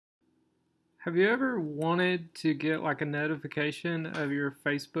Have you ever wanted to get like a notification of your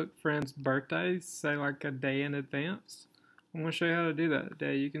Facebook friends' birthdays, say like a day in advance? I'm going to show you how to do that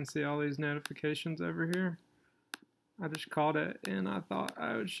today. You can see all these notifications over here. I just caught it and I thought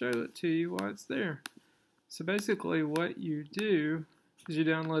I would show it to you while it's there. So basically what you do is you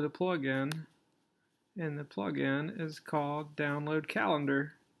download a plugin, and the plugin is called Download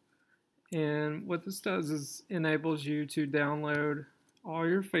Calendar. And what this does is enables you to download all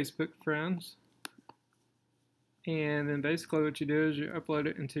your Facebook friends, and then basically what you do is you upload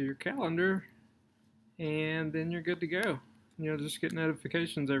it into your calendar, and then you're good to go. You'll just get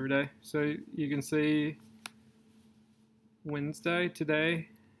notifications every day. So you can see Wednesday, today,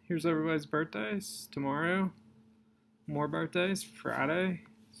 here's everybody's birthdays. Tomorrow, more birthdays. Friday,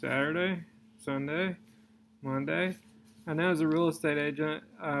 Saturday, Sunday, Monday. I know as a real estate agent,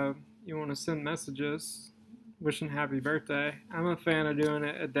 you want to send messages wishing happy birthday. I'm a fan of doing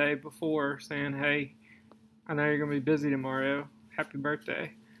it a day before, saying, hey, I know you're going to be busy tomorrow. Happy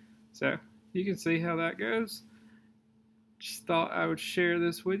birthday. So you can see how that goes. Just thought I would share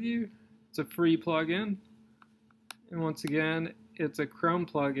this with you. It's a free plugin. And once again, it's a Chrome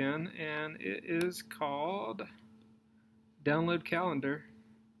plugin, and it is called Download Calendar.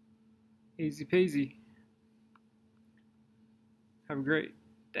 Easy peasy. Have a great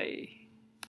day.